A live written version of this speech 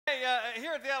Hey,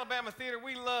 here at the Alabama Theater,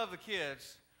 we love the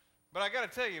kids. But I got to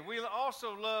tell you, we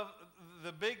also love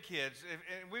the big kids.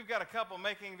 And we've got a couple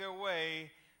making their way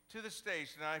to the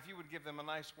stage tonight. If you would give them a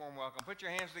nice warm welcome. Put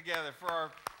your hands together for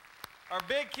our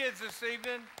big kids this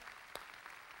evening.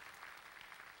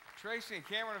 Tracy and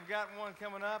Cameron have got one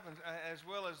coming up, and, as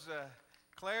well as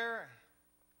Claire,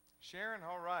 Sharon.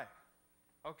 All right.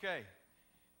 Okay.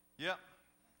 Yep.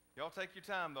 Y'all take your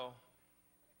time, though.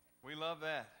 We love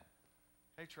that.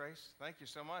 Hey, Trace, thank you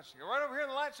so much. You're right over here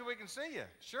in the light so we can see you.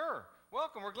 Sure.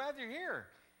 Welcome. We're glad you're here.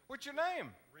 What's your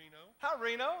name? Reno. Hi,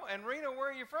 Reno. And Reno,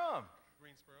 where are you from?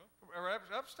 Greensboro.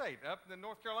 Upstate, up in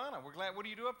North Carolina. We're glad. What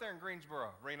do you do up there in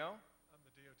Greensboro, Reno? I'm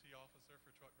the DOT officer for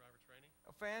truck driver training.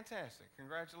 Oh, fantastic.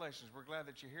 Congratulations. We're glad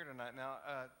that you're here tonight. Now,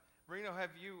 Reno,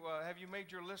 have you made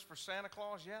your list for Santa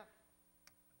Claus yet?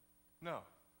 No.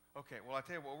 Okay, well, I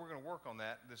tell you what, we're going to work on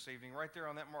that this evening. Right there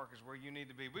on that mark is where you need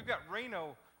to be. We've got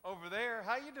Reno over there.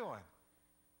 How you doing?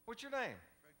 What's your name?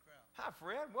 Fred Kraut. Hi,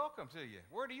 Fred. Welcome to you.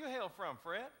 Where do you hail from,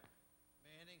 Fred?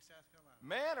 Manning, South Carolina.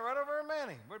 Man, right over in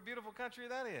Manning. What a beautiful country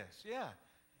that is. Yeah,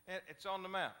 and it's on the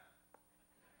map.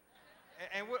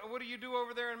 And what do you do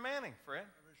over there in Manning, Fred?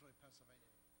 Originally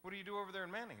Pennsylvania. What do you do over there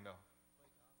in Manning, though?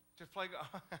 Just play golf.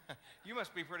 You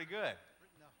must be pretty good.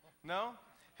 No. No?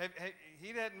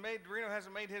 Reno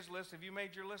hasn't made his list. Have you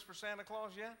made your list for Santa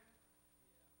Claus yet?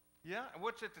 Yeah? And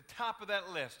what's at the top of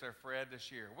that list there, Fred,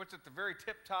 this year? What's at the very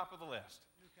tip top of the list?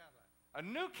 New Cadillac. A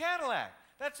new Cadillac.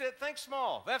 That's it. Think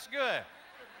small. That's good.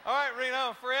 All right,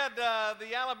 Reno, Fred,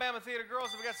 the Alabama Theater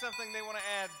girls have got something they want to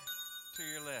add to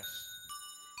your list.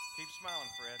 Keep smiling,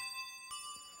 Fred.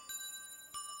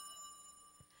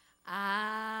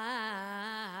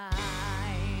 I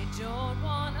don't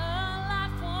want a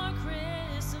lot for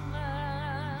Christmas.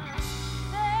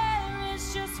 There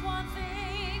is just one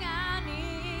thing I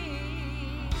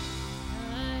need.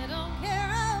 I don't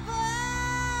care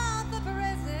about the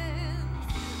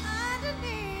presents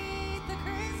underneath the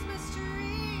Christmas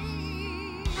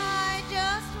tree. I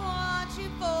just want you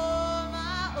for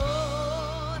my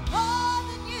own, more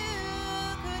than you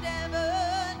could ever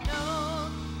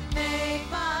know. Make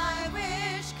my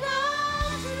wish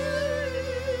come true.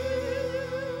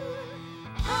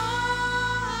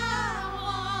 All I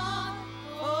want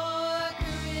for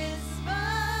Christmas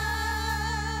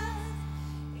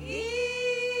is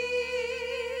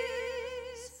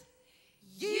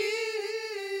you.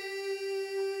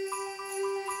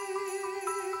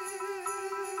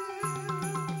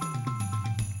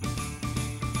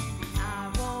 I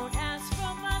won't ask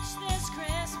for much this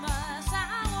Christmas. I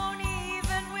won't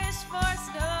even wish for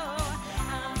snow.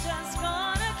 I'm just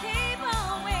gonna keep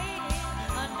on waiting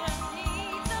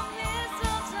underneath the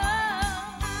mistletoe.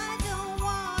 I don't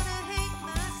wanna hang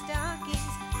my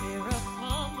stockings here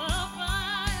upon the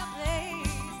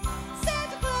fireplace.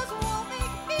 Santa Claus won't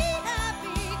make me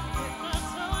happy with my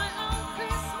toy on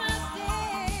Christmas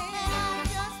Day. And I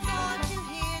just want you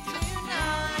here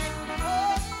tonight,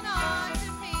 holding on to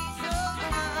me so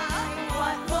tight.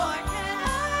 What more can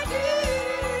I do?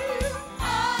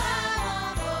 All I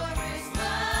want for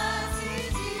Christmas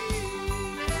is you.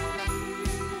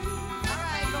 All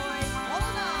right, boys,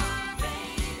 hold on,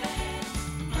 baby.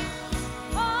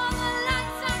 All the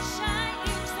lights are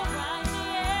shining so brightly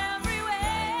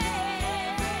everywhere.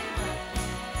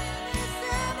 The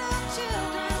sound of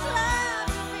children's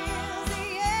laughter fills the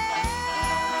air,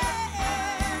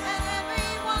 and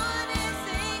everyone is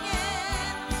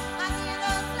singing. I hear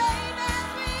those sleigh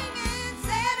bells ringing.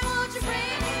 Santa, won't you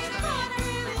bring me the corner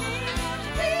relief?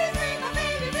 Please bring my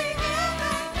baby, bring him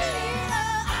back to me.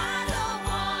 I don't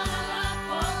want a lot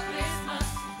for Christmas.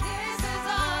 This is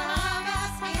all I'm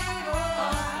asking for.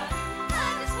 I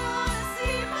just wanna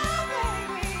see my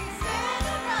baby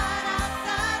standing right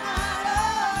outside my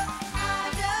door. I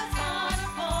just want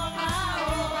him for my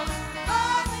own,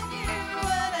 more than you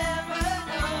would ever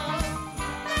know.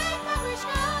 Make my wish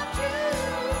come true,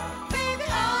 baby.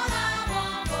 All I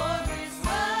want for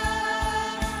Christmas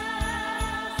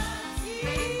is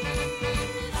you,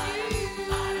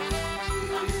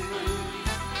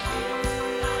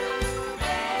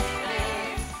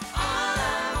 baby. All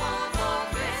I want for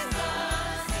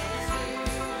Christmas is you,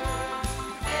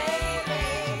 baby.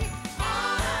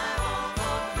 All I want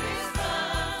for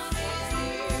Christmas is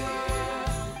you,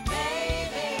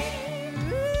 baby.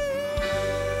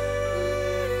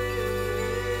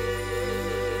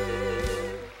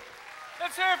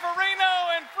 Let's hear it for Reno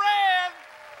and Fred.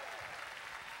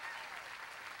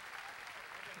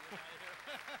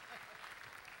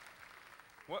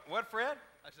 What, Fred?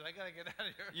 I said, I gotta get out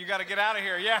of here. You got to get out of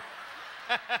here, yeah.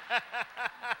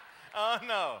 Oh,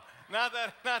 no. Not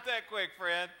that quick,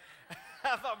 Fred.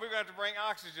 I thought we were going to have to bring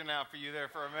oxygen out for you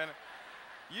there for a minute.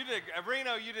 You did,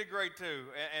 Reno, you did great too.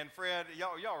 And Fred,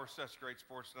 y'all were such great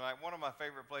sports tonight. One of my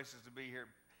favorite places to be here,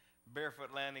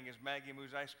 Barefoot Landing, is Maggie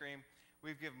Moo's Ice Cream.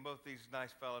 We've given both these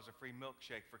nice fellas a free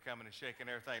milkshake for coming and shaking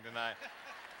everything tonight.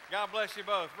 God bless you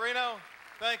both. Reno,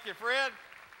 thank you. Fred.